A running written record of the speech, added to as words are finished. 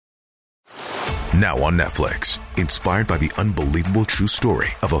Now on Netflix, inspired by the unbelievable true story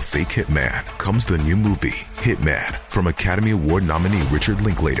of a fake hitman, comes the new movie, Hitman, from Academy Award nominee Richard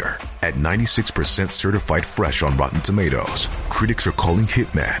Linklater. At 96% certified fresh on Rotten Tomatoes, critics are calling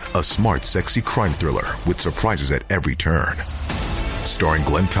Hitman a smart, sexy crime thriller with surprises at every turn. Starring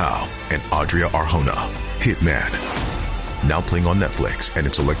Glenn Powell and Adria Arjona, Hitman. Now playing on Netflix and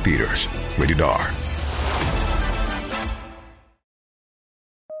in select theaters. Rated R.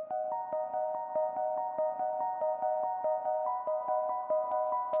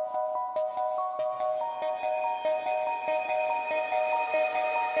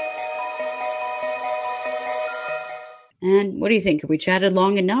 And what do you think? Have we chatted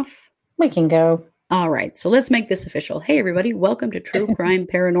long enough? We can go. All right. So let's make this official. Hey, everybody. Welcome to True Crime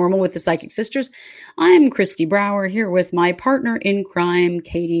Paranormal with the Psychic Sisters. I'm Christy Brower here with my partner in crime,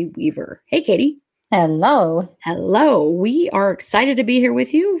 Katie Weaver. Hey, Katie. Hello. Hello. We are excited to be here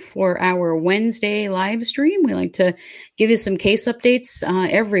with you for our Wednesday live stream. We like to give you some case updates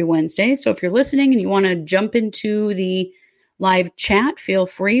every Wednesday. So if you're listening and you want to jump into the live chat, feel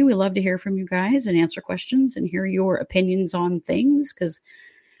free. We love to hear from you guys and answer questions and hear your opinions on things because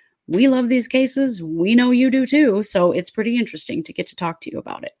we love these cases. We know you do too. So it's pretty interesting to get to talk to you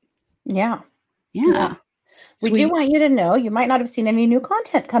about it. Yeah. So we do want you to know you might not have seen any new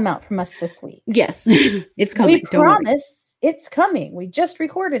content come out from us this week. Yes, it's coming. We promise it's coming. We just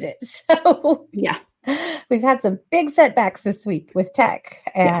recorded it. So yeah, we've had some big setbacks this week with tech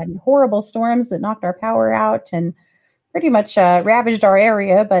and horrible storms that knocked our power out and pretty much ravaged our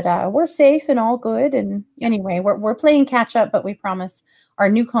area, but we're safe and all good. And anyway, we're playing catch up, but we promise our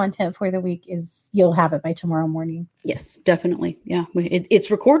new content for the week is you'll have it by tomorrow morning. Yes, definitely. Yeah,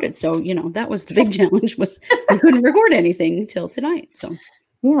 it's recorded. So, that was the big challenge was we couldn't record anything until tonight. So,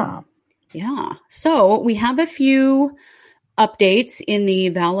 yeah. So we have a few updates in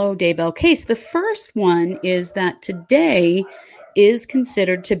the Vallow Daybell case. The first one is that today is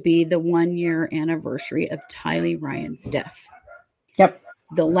considered to be the 1-year anniversary of Tylee Ryan's death. Yep.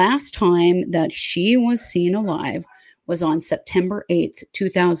 The last time that she was seen alive was on September 8th,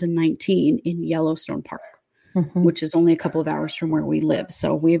 2019 in Yellowstone Park, which is only a couple of hours from where we live.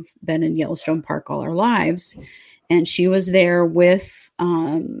 So we've been in Yellowstone Park all our lives. And she was there with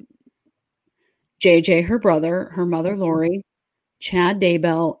JJ, her brother, her mother, Lori, Chad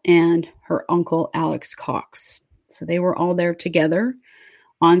Daybell, and her uncle, Alex Cox. So they were all there together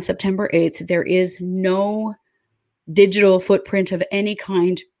on September 8th. There is no digital footprint of any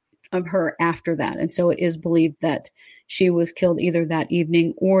kind of her after that. And so it is believed that she was killed either that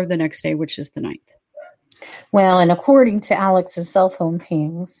evening or the next day, which is the 9th. Well, and according to Alex's cell phone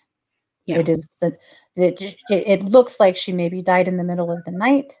pings, it looks like she maybe died in the middle of the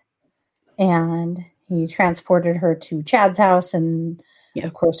night. And he transported her to Chad's house. And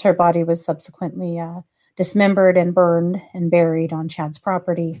of course, her body was subsequently dismembered and burned and buried on Chad's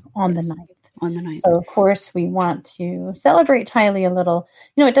property on the 9th. So, of course, we want to celebrate Tylee a little.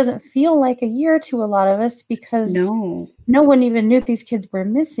 It doesn't feel like a year to a lot of us because no one even knew these kids were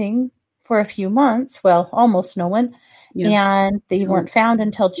missing for a few months. Well, almost no one. Yeah. And they weren't found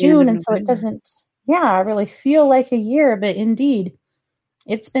until June. And so it doesn't, really feel like a year. But indeed,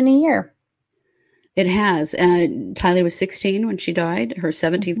 it's been a year. It has. Tylee was 16 when she died. Her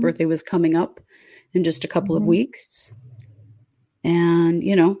 17th birthday was coming up in just a couple of weeks. And,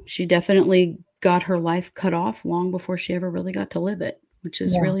 she definitely got her life cut off long before she ever really got to live it, which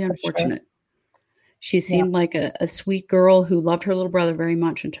is really unfortunate. Sure. She seemed like a sweet girl who loved her little brother very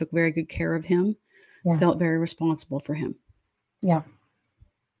much and took very good care of him, felt very responsible for him. Yeah.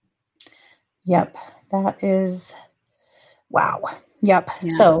 Yep. That is, wow. Yep. Yeah.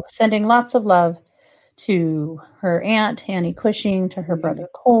 So sending lots of love to her aunt, Annie Cushing, to her brother,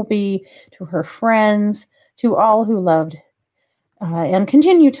 Colby, to her friends, to all who loved and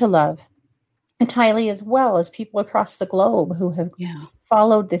continue to love and Tylee, as well as people across the globe who have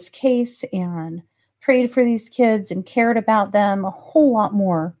followed this case and prayed for these kids and cared about them a whole lot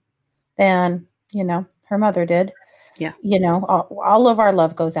more than, her mother did. Yeah. All of our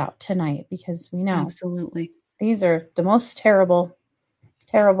love goes out tonight because we know absolutely these are the most terrible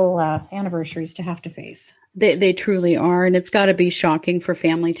anniversaries to have to face. They truly are. And it's got to be shocking for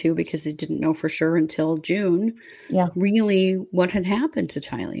family too, because they didn't know for sure until June, really what had happened to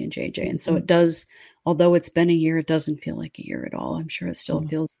Tylee and JJ. And so it does, although it's been a year, it doesn't feel like a year at all. I'm sure it still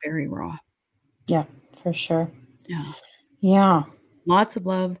feels very raw. Yeah, for sure. Yeah. Yeah. Lots of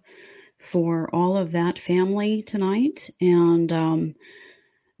love for all of that family tonight. And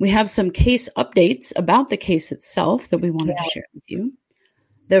we have some case updates about the case itself that we wanted to share with you.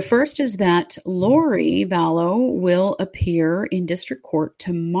 The first is that Lori Vallow will appear in district court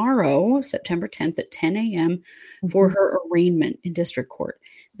tomorrow, September 10th at 10 a.m. for her arraignment in district court.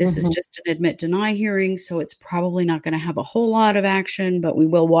 This is just an admit-deny hearing, so it's probably not going to have a whole lot of action, but we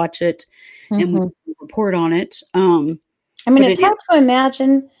will watch it and we'll report on it. It's hard to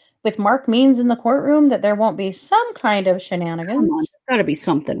imagine with Mark Means in the courtroom that there won't be some kind of shenanigans. Come on, there's got to be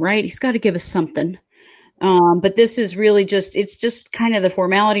something, right? He's got to give us something. But this is really it's just kind of the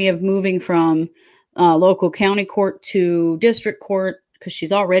formality of moving from local county court to district court, because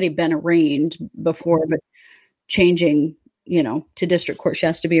she's already been arraigned before, but changing, to district court, she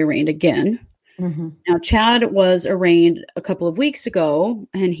has to be arraigned again. Now, Chad was arraigned a couple of weeks ago,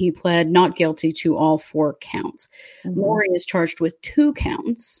 and he pled not guilty to all 4 counts. Lori is charged with 2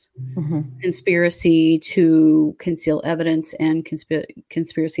 counts, conspiracy to conceal evidence and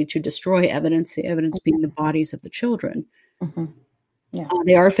conspiracy to destroy evidence, the evidence being the bodies of the children. Yeah.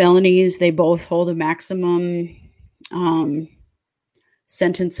 They are felonies. They both hold a maximum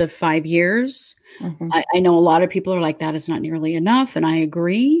sentence of 5 years. I know a lot of people are like, that is not nearly enough. And I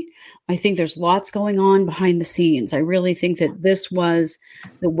agree. I think there's lots going on behind the scenes. I really think that this was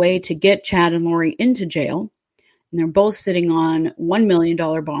the way to get Chad and Lori into jail. And they're both sitting on $1 million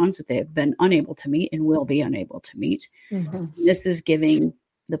bonds that they have been unable to meet and will be unable to meet. This is giving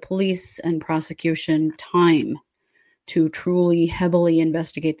the police and prosecution time to truly heavily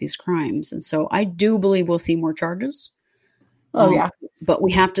investigate these crimes. And so I do believe we'll see more charges. Yeah. But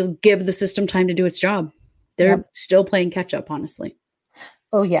we have to give the system time to do its job. They're still playing catch up, honestly.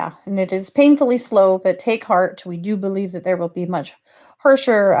 Oh, yeah. And it is painfully slow, but take heart. We do believe that there will be much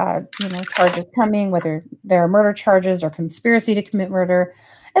harsher, charges coming, whether there are murder charges or conspiracy to commit murder,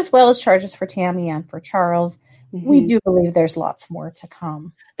 as well as charges for Tammy and for Charles. We do believe there's lots more to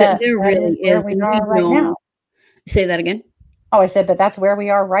come. There really is. Where we are right now. Say that again. Oh, I said, but that's where we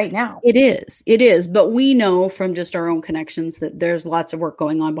are right now. It is. But we know from just our own connections that there's lots of work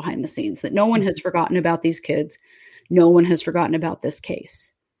going on behind the scenes, that no one has forgotten about these kids. No one has forgotten about this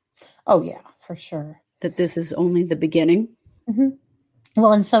case. Oh, yeah, for sure. That this is only the beginning.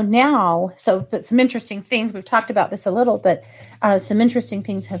 Well, and so now, but some interesting things, we've talked about this a little, but some interesting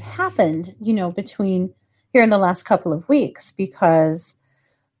things have happened, between here in the last couple of weeks, because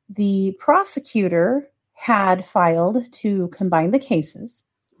the prosecutor had filed to combine the cases.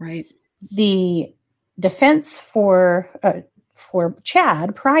 Right. The defense for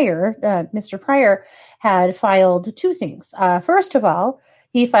Chad Pryor, Mr. Pryor, had filed 2 things. First of all,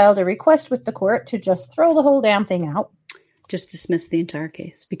 he filed a request with the court to just throw the whole damn thing out. Just dismiss the entire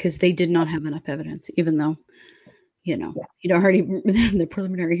case because they did not have enough evidence, even though, the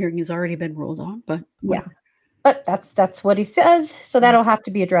preliminary hearing has already been ruled on. But But that's what he says. So that'll have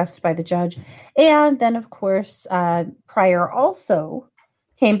to be addressed by the judge. And then, of course, Pryor also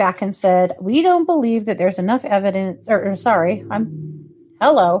came back and said, we don't believe that there's enough evidence,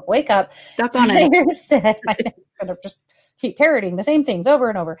 hello, wake up. Stuck on it. Pryor said, I'm going to just keep parroting the same things over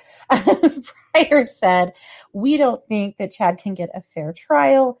and over. Pryor said, we don't think that Chad can get a fair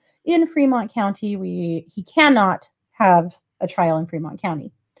trial in Fremont County. He cannot have a trial in Fremont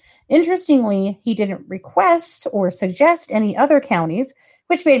County. Interestingly, he didn't request or suggest any other counties,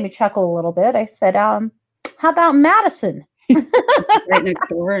 which made me chuckle a little bit. I said, how about Madison? Right next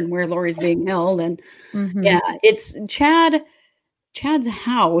door and where Lori's being held. And it's Chad's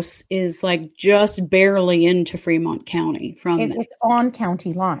house is like just barely into Fremont County it's on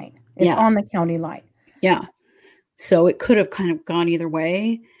county line. It's on the county line. Yeah. So it could have kind of gone either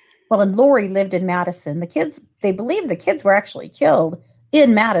way. Well, and Lori lived in Madison. They believe the kids were actually killed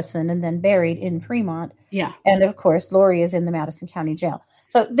in Madison and then buried in Fremont. Yeah. And of course, Lori is in the Madison County Jail.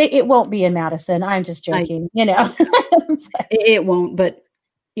 So it won't be in Madison. I'm just joking, It won't, but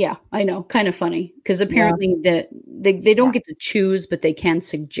yeah, I know. Kind of funny because apparently that they don't get to choose, but they can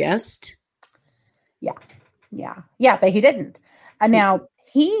suggest. Yeah. But he didn't. And now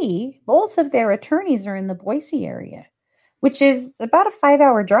both of their attorneys are in the Boise area, which is about a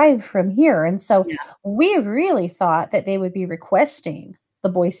 5-hour drive from here. And so we really thought that they would be requesting the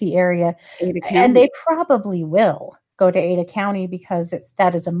Boise area, and they probably will go to Ada County because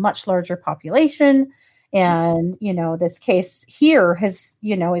that is a much larger population. And, this case here has,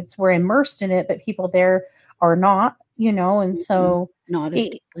 we're immersed in it, but people there are not, and so not as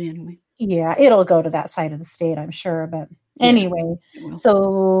deeply anyway. Yeah, it'll go to that side of the state, I'm sure. But anyway,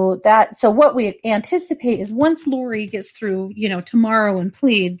 so what we anticipate is once Lori gets through, tomorrow and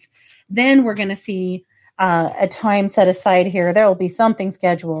pleads, then we're going to see a time set aside here. There will be something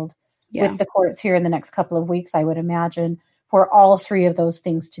scheduled with the courts here in the next couple of weeks, I would imagine, for all 3 of those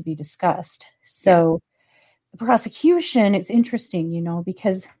things to be discussed. So the prosecution, it's interesting,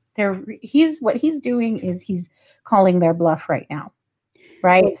 because what he's doing is he's calling their bluff right now.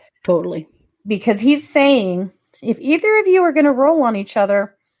 Right? Totally. Because he's saying, if either of you are going to roll on each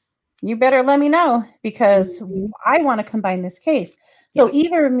other, you better let me know, because I want to combine this case. So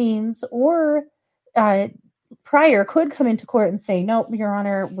either means, or Pryor could come into court and say, no, Your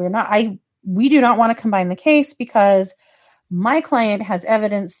Honor, we do not want to combine the case because my client has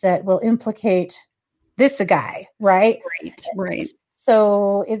evidence that will implicate this guy, right? Right.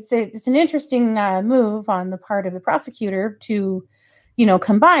 So it's an interesting move on the part of the prosecutor to,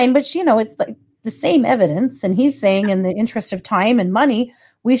 combine, but it's like the same evidence. And he's saying, in the interest of time and money,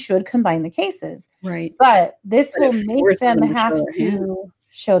 we should combine the cases. Right. But this will make them have to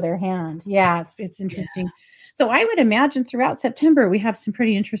show their hand. Yeah, it's interesting. Yeah. So I would imagine throughout September, we have some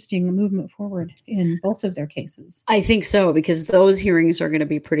pretty interesting movement forward in both of their cases. I think so, because those hearings are going to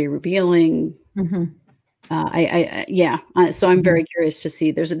be pretty revealing. Mm-hmm. So I'm very curious to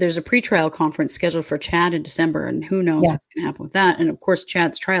see. There's a pretrial conference scheduled for Chad in December, and who knows what's going to happen with that. And of course,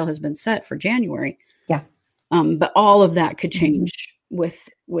 Chad's trial has been set for January. Yeah. But all of that could change with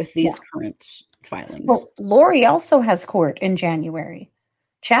these current filings. Well, Lori also has court in January.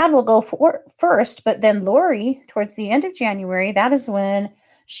 Chad will go first, but then Lori, towards the end of January, that is when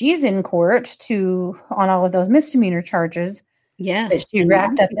she's in court on all of those misdemeanor charges. Yes. That she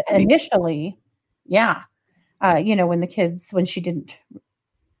racked up initially. Yeah. When she didn't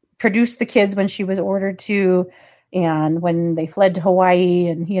produce the kids when she was ordered to, and when they fled to Hawaii,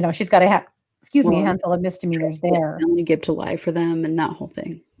 and, she's got a handful of misdemeanors there. And give to lie for them and that whole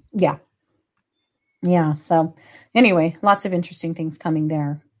thing. Yeah. Yeah. So anyway, lots of interesting things coming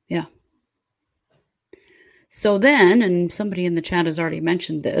there. Yeah. So then, and somebody in the chat has already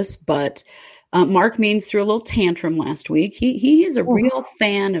mentioned this, but Mark Means threw a little tantrum last week. He is a real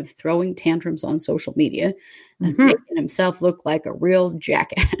fan of throwing tantrums on social media and making himself look like a real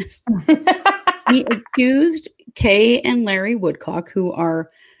jackass. He accused Kay and Larry Woodcock, who are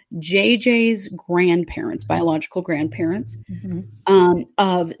JJ's grandparents, biological grandparents,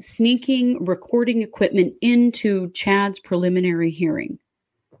 of sneaking recording equipment into Chad's preliminary hearing,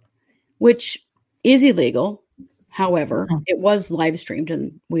 which is illegal. However, it was live streamed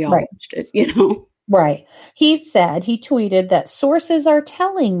and we all watched it, Right. He tweeted that sources are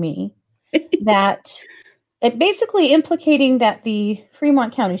telling me that it basically implicating that the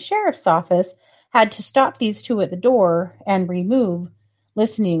Fremont County Sheriff's Office had to stop these two at the door and remove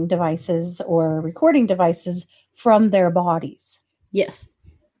listening devices or recording devices from their bodies. Yes.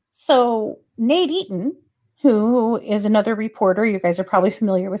 So Nate Eaton, who is another reporter, you guys are probably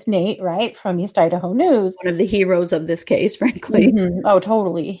familiar with Nate, right? From East Idaho News. One of the heroes of this case, frankly. Oh,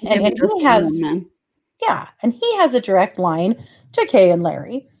 totally. And he has, and he has a direct line to Kay and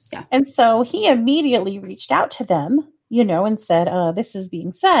Larry. Yeah. And so he immediately reached out to them, and said, this is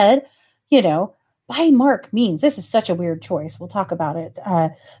being said, by Mark Means. This is such a weird choice. We'll talk about it.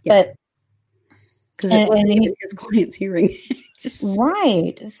 But because it wasn't his client's hearing.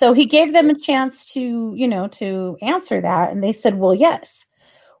 Right. So he gave them a chance to, to answer that. And they said, well, yes,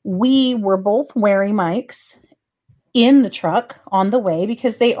 we were both wearing mics in the truck on the way,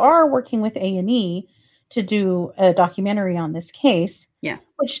 because they are working with A&E to do a documentary on this case. Yeah.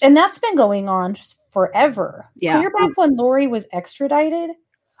 And that's been going on forever. Yeah. Clear back when Lori was extradited,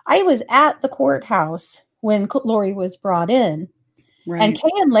 I was at the courthouse when Lori was brought in. Right. And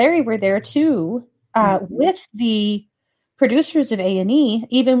Kay and Larry were there too, with the producers of A&E,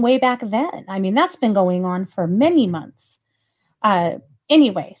 even way back then. I mean, that's been going on for many months.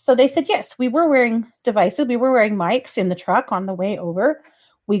 Anyway, so they said, yes, we were wearing devices. We were wearing mics in the truck on the way over.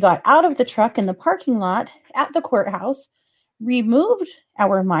 We got out of the truck in the parking lot at the courthouse, removed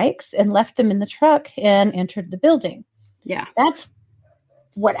our mics and left them in the truck and entered the building. Yeah. That's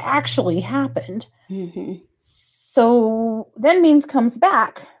what actually happened. Mm-hmm. So then Means comes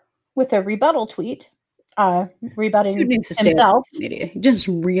back with a rebuttal tweet, rebutting himself. Media. He just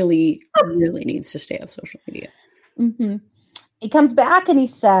really, really needs to stay off social media. Mm-hmm. He comes back and he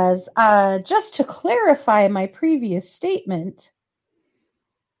says, just to clarify my previous statement,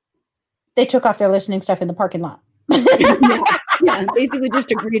 they took off their listening stuff in the parking lot. yeah, basically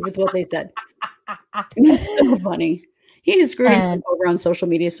just agreed with what they said. It's so funny. He screwed himself over on social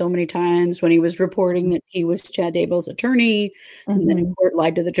media so many times when he was reporting that he was Chad Daybell's attorney, and then in court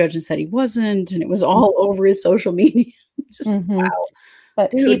lied to the judge and said he wasn't, and it was all over his social media. Just, wow.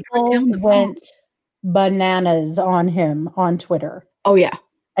 But people went bananas on him on Twitter. Oh, yeah.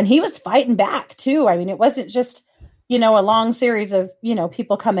 And he was fighting back, too. I mean, it wasn't just, a long series of,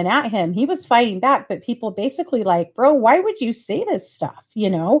 people coming at him. He was fighting back, but people basically like, bro, why would you say this stuff,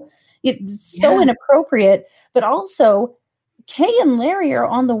 It's so inappropriate, but also Kay and Larry are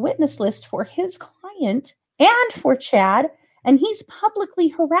on the witness list for his client and for Chad, and he's publicly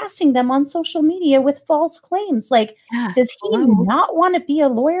harassing them on social media with false claims. Like, does he not want to be a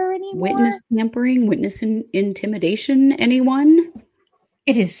lawyer anymore? Witness tampering, witness intimidation, anyone?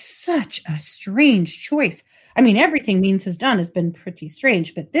 It is such a strange choice. I mean, everything Means has done has been pretty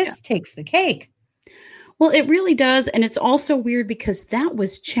strange, but this takes the cake. Well, it really does. And it's also weird because that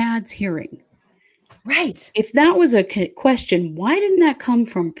was Chad's hearing. Right. If that was a question, why didn't that come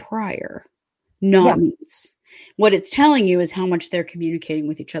from prior? Not Means. What it's telling you is how much they're communicating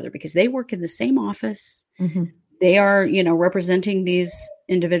with each other because they work in the same office. Mm-hmm. They are, representing these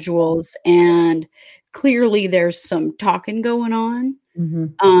individuals, and clearly there's some talking going on.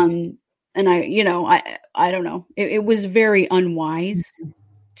 Mm-hmm. And I don't know. It was very unwise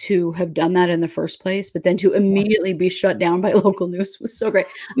to have done that in the first place, but then to immediately be shut down by local news was so great.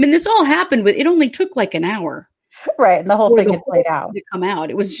 I mean, this all happened it only took like an hour. Right. And the whole thing had played out to come out.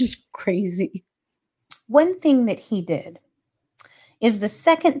 It was just crazy. One thing that he did is the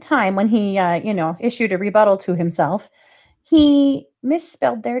second time when he, issued a rebuttal to himself, he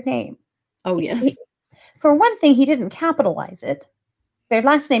misspelled their name. Oh, yes. For one thing, he didn't capitalize it. Their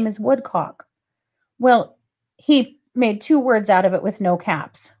last name is Woodcock. Well, he made 2 words out of it with no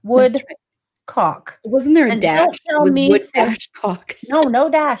caps. Woodcock. Wasn't there a dash? With wood dash cock? No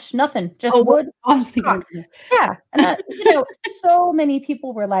dash, nothing. Just wood. I was thinking. Yeah. And, so many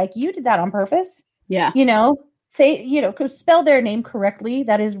people were like, you did that on purpose. Yeah. Spell their name correctly.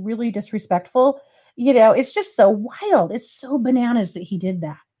 That is really disrespectful. It's just so wild. It's so bananas that he did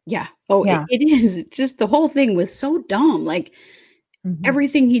that. Yeah. Oh, yeah. It is. It's just the whole thing was so dumb. Like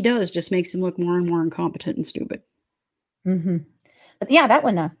everything he does just makes him look more and more incompetent and stupid. Mm-hmm. But yeah, that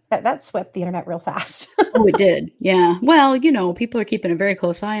one, that swept the internet real fast. Oh, it did. Yeah. Well, people are keeping a very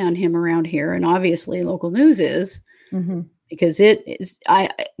close eye on him around here. And obviously local news is because it is,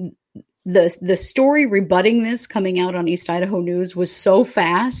 the story rebutting this coming out on East Idaho News was so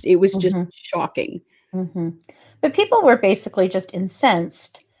fast. It was just shocking. Mm-hmm. But people were basically just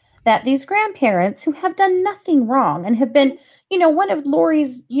incensed that these grandparents who have done nothing wrong and have been, one of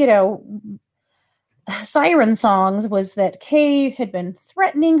Lori's, siren songs was that Kay had been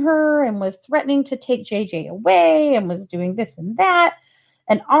threatening her and was threatening to take JJ away and was doing this and that.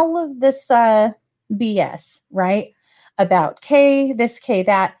 And all of this BS, right? About Kay, this, Kay,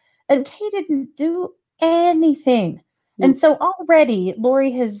 that. And Kay didn't do anything. And so already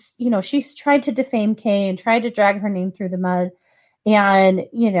Lori has, she's tried to defame Kay and tried to drag her name through the mud and,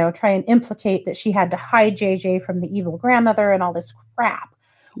 try and implicate that she had to hide JJ from the evil grandmother and all this crap.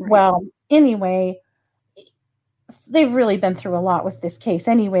 Right. Well, anyway, they've really been through a lot with this case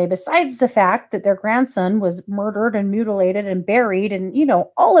anyway, besides the fact that their grandson was murdered and mutilated and buried and,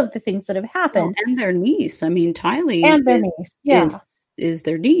 all of the things that have happened. And their niece. I mean, Tylee. And their niece. Yeah. Is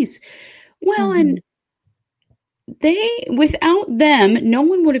their niece. Well, and without them, no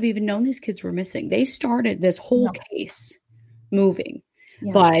one would have even known these kids were missing. They started this whole case moving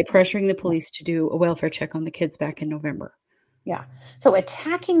by pressuring the police to do a welfare check on the kids back in November. Yeah. So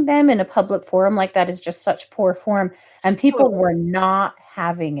attacking them in a public forum like that is just such poor form. And people were not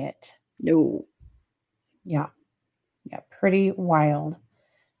having it. No. Yeah. Yeah. Pretty wild.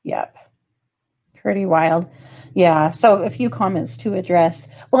 Yep. Pretty wild. Yeah. So a few comments to address.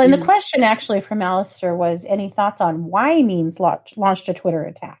 Well, and the question actually from Alistair was, any thoughts on why Means launched a Twitter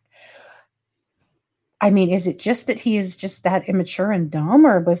attack? I mean, is it just that he is just that immature and dumb,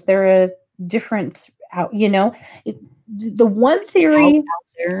 or was there a different, the one theory out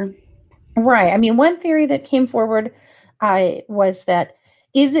there. Right. I mean, one theory that came forward was that,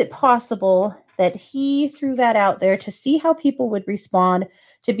 is it possible that he threw that out there to see how people would respond,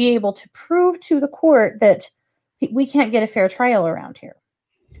 to be able to prove to the court that we can't get a fair trial around here?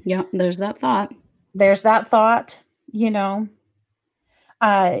 Yeah, there's that thought.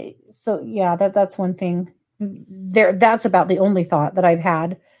 So yeah, that's one thing there. That's about the only thought that I've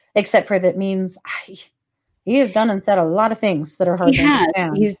had, except for that Means he has done and said a lot of things that are hard to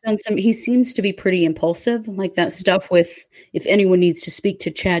understand. He's done he seems to be pretty impulsive, like that stuff with, if anyone needs to speak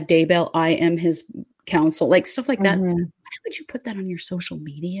to Chad Daybell, I am his counsel, like stuff like that. Why would you put that on your social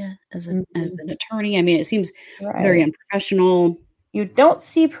media as an attorney? I mean, it seems very unprofessional. You don't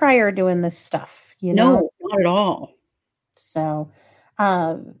see Pryor doing this stuff, No, not at all. So,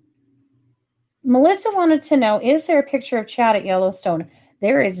 Melissa wanted to know, is there a picture of Chad at Yellowstone?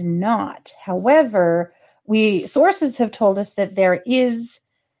 There is not. However, sources have told us that there is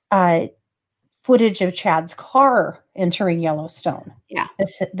footage of Chad's car entering Yellowstone. Yeah,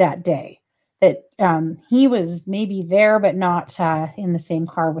 that day. that he was maybe there, but not in the same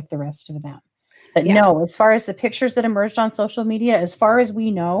car with the rest of them. But no, as far as the pictures that emerged on social media, as far as we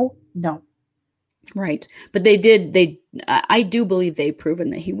know, no. Right. But I do believe they've proven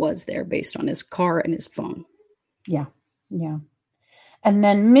that he was there based on his car and his phone. Yeah. Yeah. And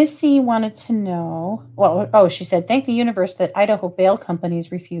then Missy wanted to know, she said, thank the universe that Idaho bail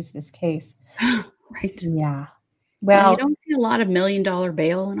companies refuse this case. Right. Yeah. Well, you don't see a lot of $1 million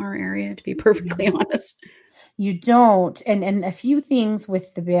bail in our area, to be perfectly honest. You don't. And a few things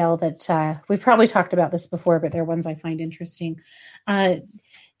with the bail that we've probably talked about this before, but they're ones I find interesting.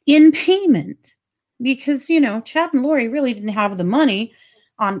 In payment, because, Chad and Lori really didn't have the money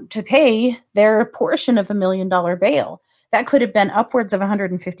to pay their portion of $1 million bail. That could have been upwards of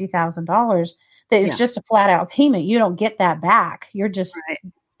 $150,000. That is just a flat out payment. You don't get that back. You're just,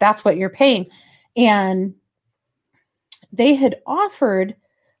 that's what you're paying. And they had offered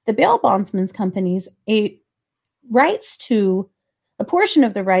the bail bondsman's companies a portion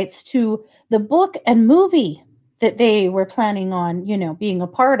of the rights to the book and movie that they were planning on, being a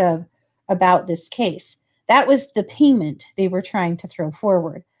part of about this case. That was the payment they were trying to throw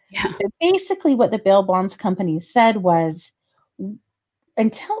forward. Yeah. But basically what the bail bonds companies said was,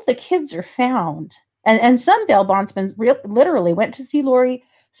 until the kids are found, and some bail bondsmen literally went to see Lori,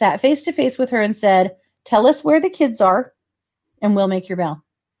 sat face to face with her and said, tell us where the kids are and we'll make your bail.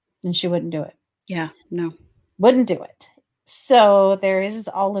 And she wouldn't do it. Yeah, no. Wouldn't do it. So there is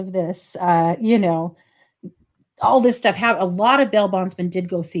all of this, all this stuff. A lot of bail bondsmen did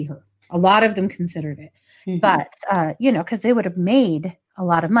go see her. A lot of them considered it. Mm-hmm. But, because they would have made a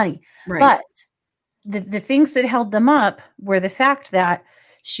lot of money. Right. But the things that held them up were the fact that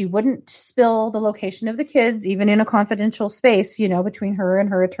she wouldn't spill the location of the kids, even in a confidential space, between her and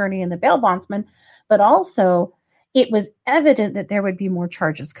her attorney and the bail bondsman. But also, it was evident that there would be more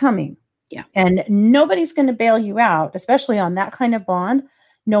charges coming. Yeah. And nobody's going to bail you out, especially on that kind of bond,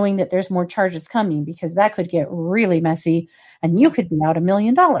 knowing that there's more charges coming, because that could get really messy and you could be out $1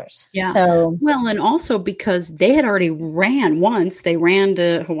 million. Yeah. So, well, and also because they had already ran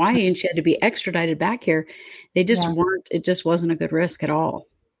to Hawaii and she had to be extradited back here. They just it just wasn't a good risk at all.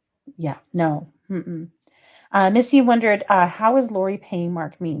 Yeah, no. Missy wondered, how is Lori paying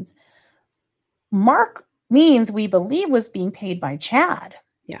Mark Means? Mark Means, we believe, was being paid by Chad.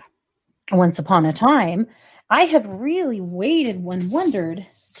 Yeah. Once upon a time. I have really waited and wondered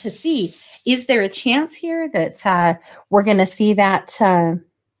to see, is there a chance here that we're going to see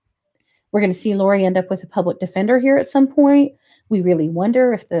Lori end up with a public defender here at some point? We really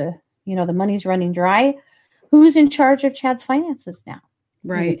wonder if the money's running dry. Who's in charge of Chad's finances now?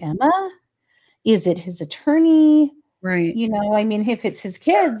 Right. Is it Emma? Is it his attorney? Right. If it's his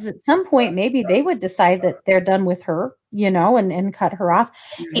kids, at some point, maybe they would decide that they're done with her, and cut her off.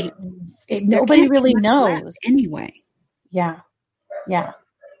 Nobody really knows. Anyway. Yeah. Yeah.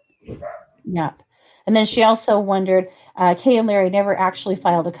 Yeah. And then she also wondered, Kay and Larry never actually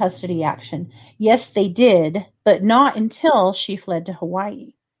filed a custody action. Yes, they did, but not until she fled to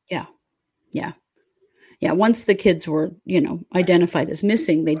Hawaii. Yeah. Yeah. Yeah. Once the kids were, identified as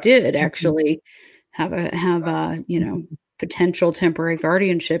missing, they did actually have a potential temporary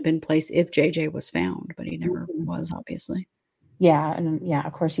guardianship in place if JJ was found, but he never was, obviously. Yeah. And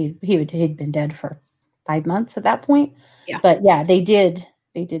of course he'd been dead for 5 months at that point. Yeah. But yeah, they did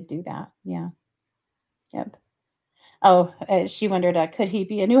do that. Yeah. Yep. Oh, she wondered, could he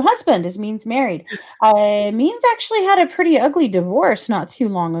be a new husband? Is Means married? Means actually had a pretty ugly divorce not too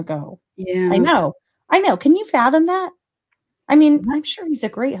long ago. Yeah. I know. Can you fathom that? I mean, I'm sure he's a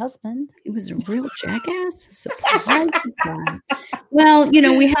great husband. He was a real jackass. Surprise. Well,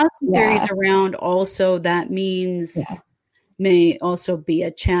 we have some theories around also that Means may also be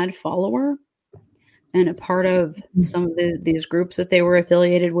a Chad follower and a part of some of these groups that they were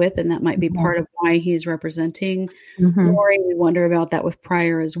affiliated with. And that might be part of why he's representing Lori. We wonder about that with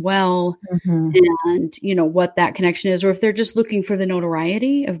Pryor as well. And, what that connection is, or if they're just looking for the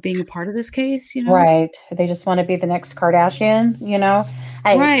notoriety of being a part of this case, Right. They just want to be the next Kardashian,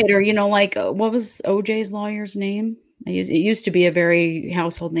 Right. Or, what was OJ's lawyer's name? It used to be a very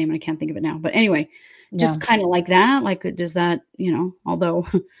household name and I can't think of it now. But anyway, just kind of like that. Like, does that, although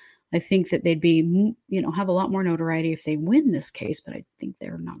I think that they'd be, have a lot more notoriety if they win this case, but I think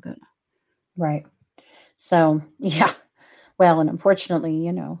they're not gonna. Right. So, yeah. Well, and unfortunately,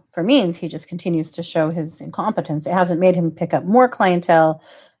 for Means, he just continues to show his incompetence. It hasn't made him pick up more clientele.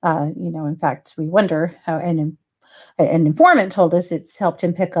 In fact, we wonder how, an informant told us it's helped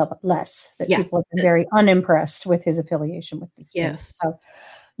him pick up less, that people have been very unimpressed with his affiliation with this case. So,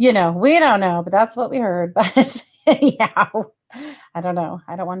 we don't know, but that's what we heard. But anyhow, I don't know.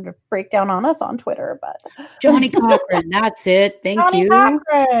 I don't want to break down on us on Twitter, but Johnny Cochran. That's it. Thank Johnny you.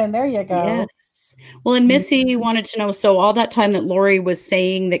 Cochran. There you go. Yes. Well, and Missy wanted to know, so all that time that Lori was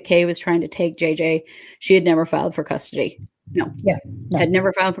saying that Kay was trying to take JJ, she had never filed for custody. No. Yeah. No. Had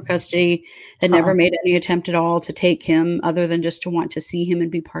never filed for custody, had never made any attempt at all to take him other than just to want to see him and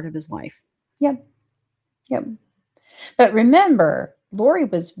be part of his life. Yep. Yep. But remember, Lori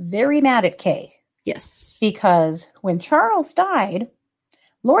was very mad at Kay. Yes. Because when Charles died,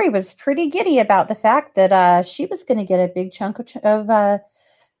 Lori was pretty giddy about the fact that she was going to get a big chunk of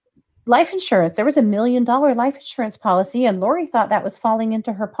life insurance. There was $1 million life insurance policy, and Lori thought that was falling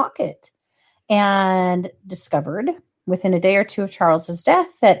into her pocket, and discovered within a day or two of Charles's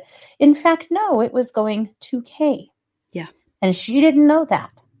death that, in fact, no, it was going to Kay. Yeah. And she didn't know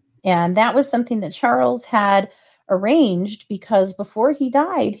that. And that was something that Charles had arranged, because before he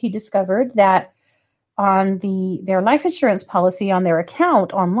died, he discovered that on their life insurance policy on their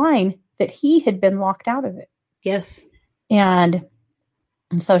account online, that he had been locked out of it. Yes. And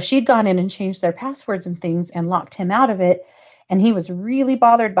so she'd gone in and changed their passwords and things and locked him out of it. And he was really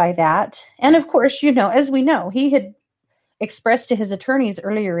bothered by that. And of course, as we know, he had expressed to his attorneys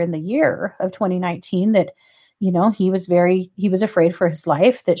earlier in the year of 2019 that, he was afraid for his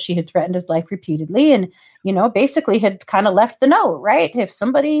life, that she had threatened his life repeatedly, and, basically had kind of left the note, right?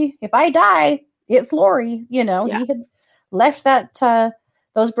 If I die, it's Lori, He had left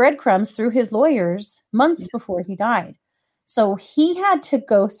those breadcrumbs through his lawyers months before he died. So he had to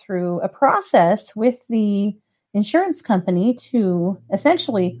go through a process with the insurance company to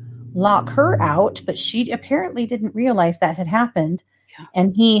essentially lock her out, but she apparently didn't realize that had happened. Yeah.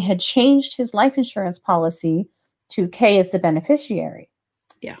 And he had changed his life insurance policy to Kay as the beneficiary.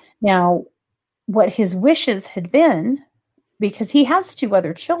 Yeah. Now, what his wishes had been, because he has 2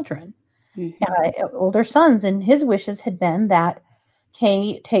 other children, older sons, and his wishes had been that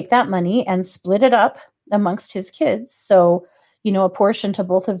Kay take that money and split it up amongst his kids. So, a portion to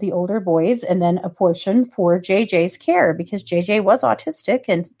both of the older boys, and then a portion for JJ's care, because JJ was autistic,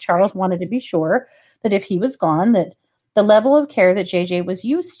 and Charles wanted to be sure that if he was gone, that the level of care that JJ was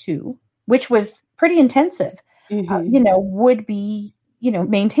used to, which was pretty intensive, would be,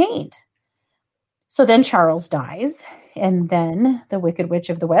 maintained. So then Charles dies, and then the Wicked Witch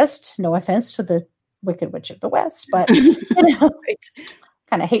of the West, no offense to the Wicked Witch of the West, but,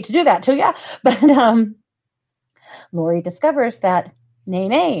 kind of hate to do that to you, but, Lori discovers that,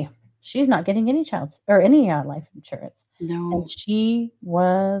 nay, she's not getting any life insurance. No. And she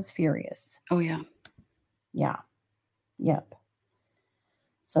was furious. Oh, yeah. Yeah. Yep.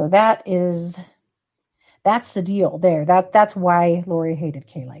 So that's the deal there. That's why Lori hated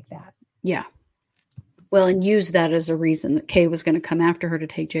Kay like that. Yeah. Well, and used that as a reason that Kay was going to come after her to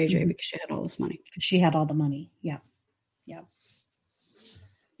take JJ because she had all this money. She had all the money. Yeah. Yep.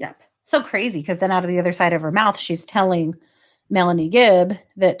 Yep. So crazy, because then out of the other side of her mouth, she's telling Melanie Gibb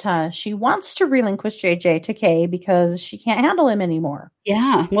that she wants to relinquish JJ to Kay because she can't handle him anymore.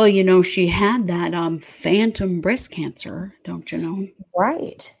 Yeah. Well, she had that phantom breast cancer, don't you know?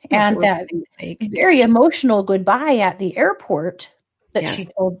 Right. And that very emotional goodbye at the airport that she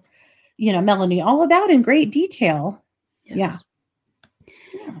told, Melanie all about in great detail. Yes.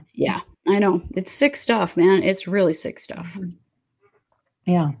 Yeah. I know. It's sick stuff, man. It's really sick stuff.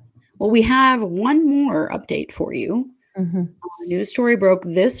 Yeah. Well, we have one more update for you. Mm-hmm. A news story broke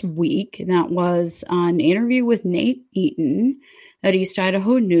this week, and that was an interview with Nate Eaton at East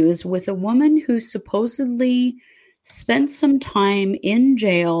Idaho News with a woman who supposedly spent some time in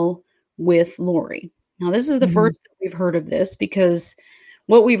jail with Lori. Now, this is the first that we've heard of this, because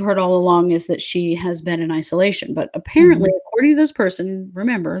what we've heard all along is that she has been in isolation. But apparently, according to this person,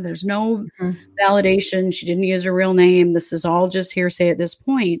 remember, there's no validation. She didn't use her real name. This is all just hearsay at this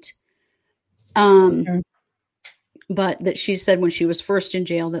point. But that she said when she was first in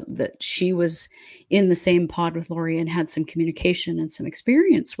jail that she was in the same pod with Lori and had some communication and some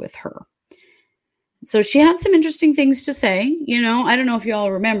experience with her. So she had some interesting things to say. I don't know if you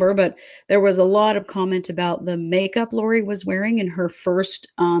all remember, but there was a lot of comment about the makeup Lori was wearing in her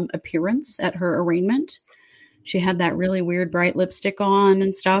first appearance at her arraignment. She had that really weird bright lipstick on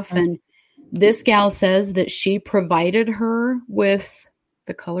and stuff. And this gal says that she provided her with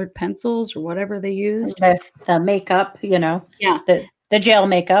the colored pencils or whatever they used. The makeup, Yeah. The jail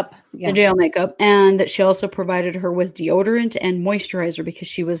makeup. Yeah. The jail makeup. And that she also provided her with deodorant and moisturizer because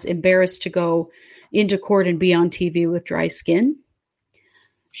she was embarrassed to go into court and be on TV with dry skin.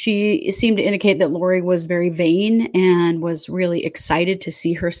 She seemed to indicate that Lori was very vain and was really excited to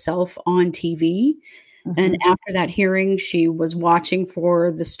see herself on TV. And after that hearing, she was watching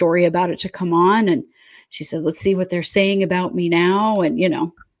for the story about it to come on. And she said, let's see what they're saying about me now. And,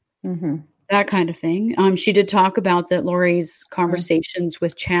 that kind of thing. She did talk about that Lori's conversations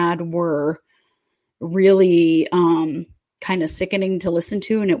with Chad were really kind of sickening to listen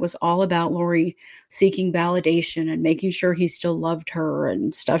to. And it was all about Lori seeking validation and making sure he still loved her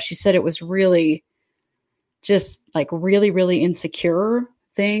and stuff. She said it was really just like really, really insecure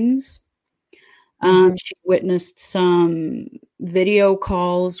things. She witnessed some video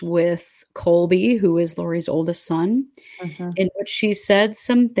calls with Colby, who is Lori's oldest son, in which she said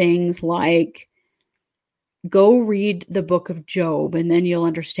some things like, go read the book of Job and then you'll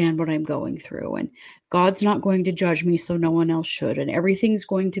understand what I'm going through. And God's not going to judge me, so no one else should. And everything's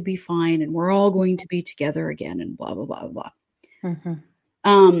going to be fine. And we're all going to be together again and blah, blah, blah, blah.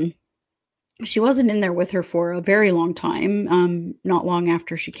 She wasn't in there with her for a very long time, not long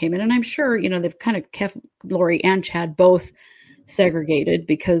after she came in. And I'm sure, they've kind of kept Lori and Chad both segregated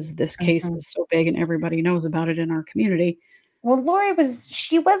because this case is so big and everybody knows about it in our community. Well, Lori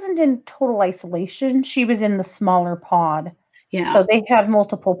she wasn't in total isolation. She was in the smaller pod. Yeah. So they have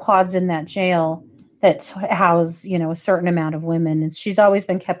multiple pods in that jail that house, a certain amount of women. And she's always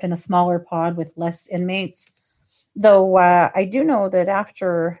been kept in a smaller pod with less inmates. Though I do know that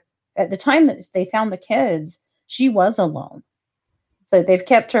at the time that they found the kids, she was alone. So they've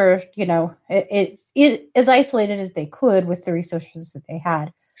kept her, it as isolated as they could with the resources that they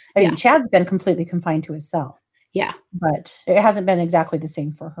had. I mean, Chad's been completely confined to his cell. Yeah. But it hasn't been exactly the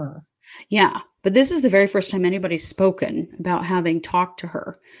same for her. Yeah. But this is the very first time anybody's spoken about having talked to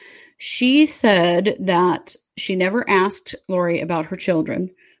her. She said that she never asked Lori about her children,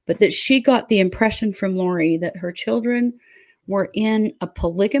 but that she got the impression from Lori that her children were in a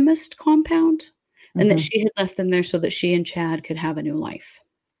polygamist compound and that she had left them there so that she and Chad could have a new life.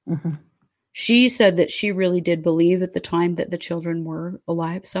 She said that she really did believe at the time that the children were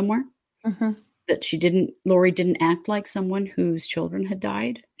alive somewhere. That Lori didn't act like someone whose children had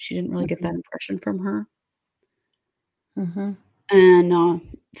died. She didn't really get that impression from her. And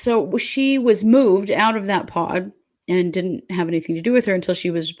so she was moved out of that pod and didn't have anything to do with her until she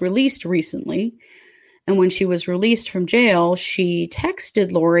was released recently. And when she was released from jail, she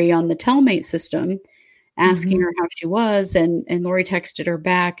texted Lori on the Telmate system, asking her how she was. And Lori texted her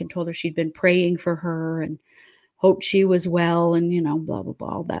back and told her she'd been praying for her and hoped she was well and, blah, blah, blah,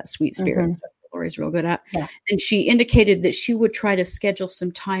 all that sweet spirit stuff that Lori's real good at. Yeah. And she indicated that she would try to schedule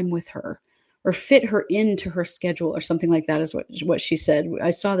some time with her or fit her into her schedule or something like that is what she said. I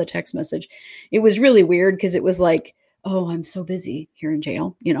saw the text message. It was really weird because it was like, oh, I'm so busy here in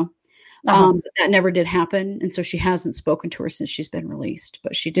jail, But that never did happen. And so she hasn't spoken to her since she's been released.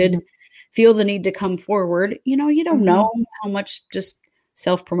 But she did feel the need to come forward. You don't know how much just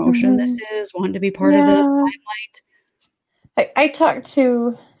self-promotion this is, wanting to be part of the limelight. I talked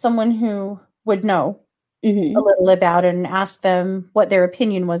to someone who would know a little about it and asked them what their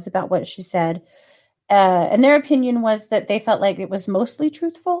opinion was about what she said. And their opinion was that they felt like it was mostly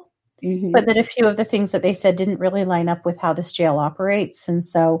truthful. But that a few of the things that they said didn't really line up with how this jail operates. And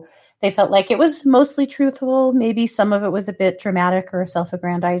so they felt like it was mostly truthful. Maybe some of it was a bit dramatic or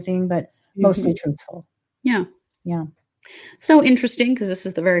self-aggrandizing, but mostly truthful. Yeah. Yeah. So interesting because this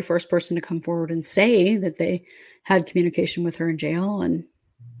is the very first person to come forward and say that they had communication with her in jail and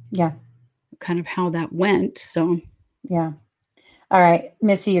kind of how that went. So, yeah. All right.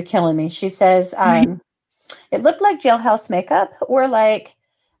 Missy, you're killing me. She says, it looked like jailhouse makeup or like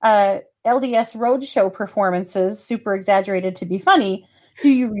LDS roadshow performances, super exaggerated to be funny. Do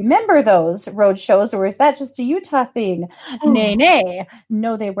you remember those road shows, or is that just a Utah thing? Oh. Nay.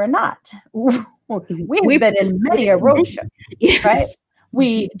 No, they were not. We've been in many a road show, right?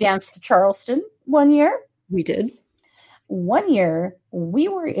 We danced to Charleston one year. We did. One year, we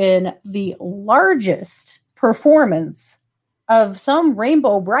were in the largest performance of some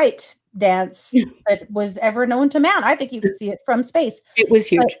Rainbow Bright dance that was ever known to man. I think you could see it from space. It was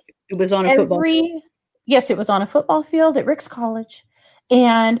huge. But it was on a football field. Yes, it was on a football field at Rick's College.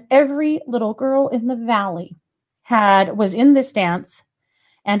 And every little girl in the valley was in this dance.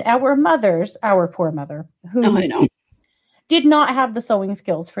 And our poor mother, who did not have the sewing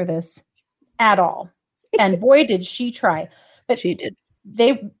skills for this at all. And boy, did she try. But she did.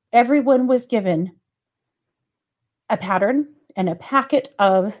 Everyone was given a pattern and a packet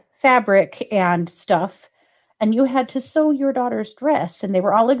of fabric and stuff. And you had to sew your daughter's dress. And they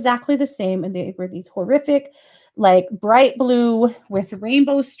were all exactly the same. And they were these horrific, like bright blue with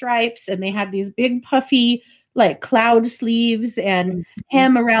rainbow stripes. And they had these big puffy, like cloud sleeves and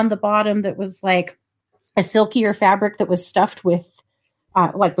hem around the bottom that was like a silkier fabric that was stuffed with,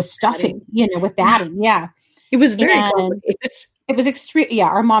 with stuffing, with batting. Yeah. It was very complicated. It was extreme. Yeah,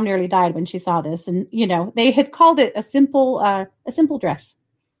 our mom nearly died when she saw this, and they had called it a simple dress.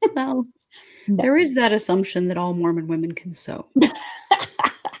 Well, No. there is that assumption that all Mormon women can sew.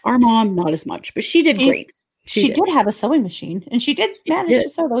 Our mom, not as much, but she did great. She did have a sewing machine, and she did manage to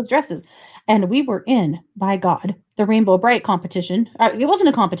sew those dresses. And we were in, by God, the Rainbow Bright competition. It wasn't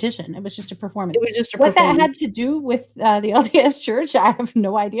a competition. It was just a performance. It was just what that had to do with the LDS Church, I have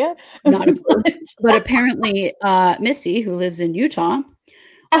no idea. Not a clue. But apparently, Missy, who lives in Utah,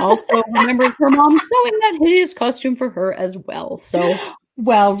 also remembered her mom sewing that hideous costume for her as well. So,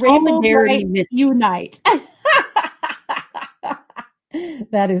 Rainbow Bright unite.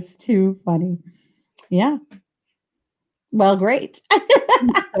 That is too funny. Yeah. Well, great.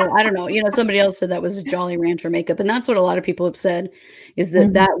 So I don't know. Somebody else said that was a Jolly Rancher makeup, and that's what a lot of people have said is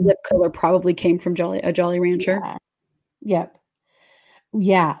that that lip color probably came from a Jolly Rancher. Yeah. Yep.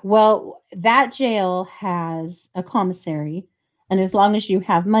 Yeah. Well, that jail has a commissary, and as long as you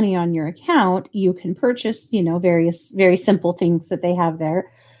have money on your account, you can purchase, various very simple things that they have there.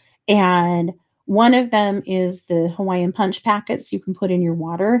 And one of them is the Hawaiian punch packets you can put in your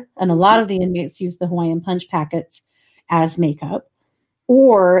water. And a lot of the inmates use the Hawaiian punch packets as makeup.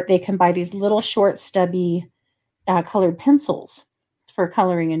 Or they can buy these little short, stubby colored pencils for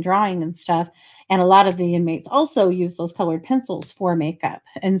coloring and drawing and stuff. And a lot of the inmates also use those colored pencils for makeup.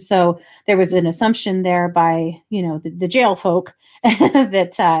 And so there was an assumption there by, the jail folk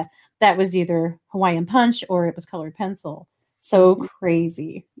that that was either Hawaiian punch or it was colored pencil. So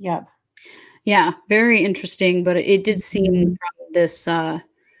crazy. Yep. Yeah, very interesting. But it did seem from this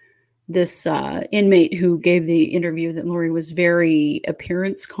inmate who gave the interview that Lori was very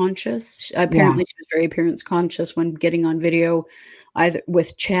appearance conscious. Apparently, she was very appearance conscious when getting on video, either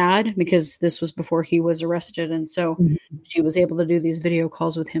with Chad, because this was before he was arrested, and so she was able to do these video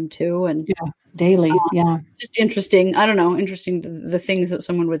calls with him too, and daily. Just interesting. I don't know, interesting the things that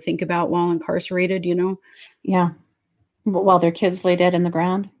someone would think about while incarcerated. Yeah. While their kids lay dead in the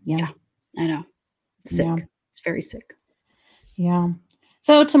ground. Yeah. I know. Sick. Yeah. It's very sick. Yeah.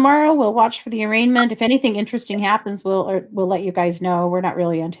 So tomorrow we'll watch for the arraignment. If anything interesting happens, we'll let you guys know. We're not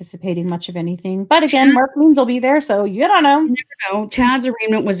really anticipating much of anything. But again, Mark Means will be there, so you don't know. You never know. Chad's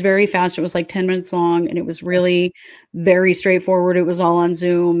arraignment was very fast. It was like 10 minutes long, and it was really very straightforward. It was all on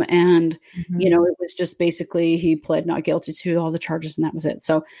Zoom, and it was just basically he pled not guilty to all the charges, and that was it.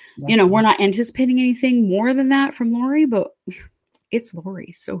 So, we're not anticipating anything more than that from Lori, but it's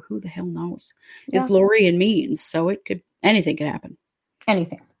Lori, so who the hell knows? It's Lori and Means, so anything could happen.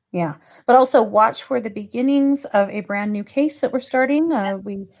 Anything. Yeah. But also watch for the beginnings of a brand new case that we're starting.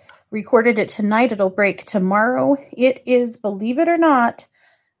 We recorded it tonight. It'll break tomorrow. It is, believe it or not,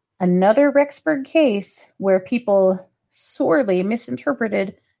 another Rexburg case where people sorely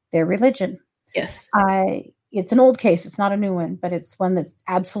misinterpreted their religion. Yes. It's an old case. It's not a new one, but it's one that's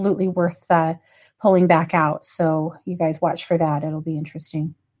absolutely worth pulling back out. So you guys watch for that. It'll be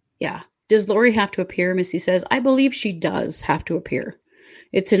interesting. Yeah. Does Lori have to appear? Missy says, I believe she does have to appear.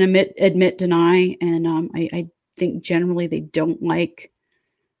 It's an admit, deny. And I think generally they don't like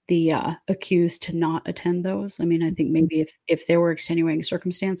the accused to not attend those. I mean, I think maybe if there were extenuating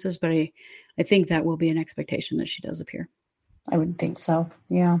circumstances, but I think that will be an expectation that she does appear. I would think so.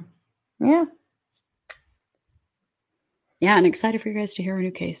 Yeah. Yeah. Yeah. And excited for you guys to hear a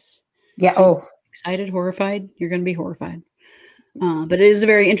new case. Yeah. Oh, excited, horrified. You're going to be horrified. But it is a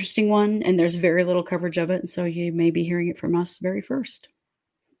very interesting one, and there's very little coverage of it. And so you may be hearing it from us very first.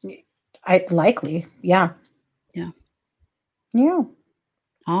 Likely. Yeah. Yeah. Yeah.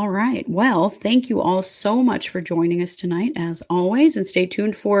 All right. Well, thank you all so much for joining us tonight, as always. And stay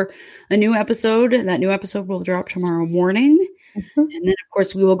tuned for a new episode. That new episode will drop tomorrow morning. And then, of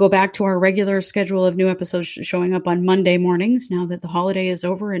course, we will go back to our regular schedule of new episodes showing up on Monday mornings now that the holiday is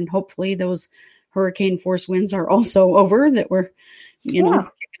over. And hopefully those hurricane force winds are also over, that we're, kicking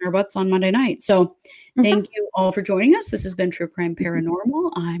our butts on Monday night. So thank you all for joining us. This has been True Crime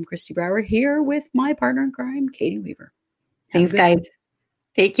Paranormal. I'm Christy Brower here with my partner in crime, Katie Weaver. Thanks, guys.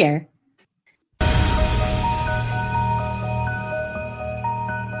 Take care.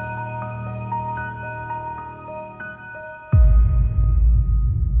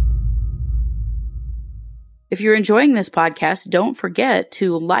 If you're enjoying this podcast, don't forget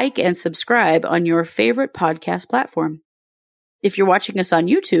to like and subscribe on your favorite podcast platform. If you're watching us on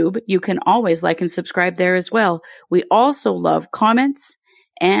YouTube, you can always like and subscribe there as well. We also love comments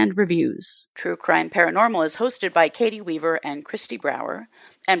and reviews. True Crime Paranormal is hosted by Katie Weaver and Christy Brower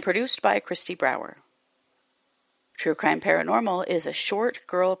and produced by Christy Brower. True Crime Paranormal is a Short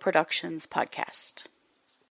Girl Productions podcast.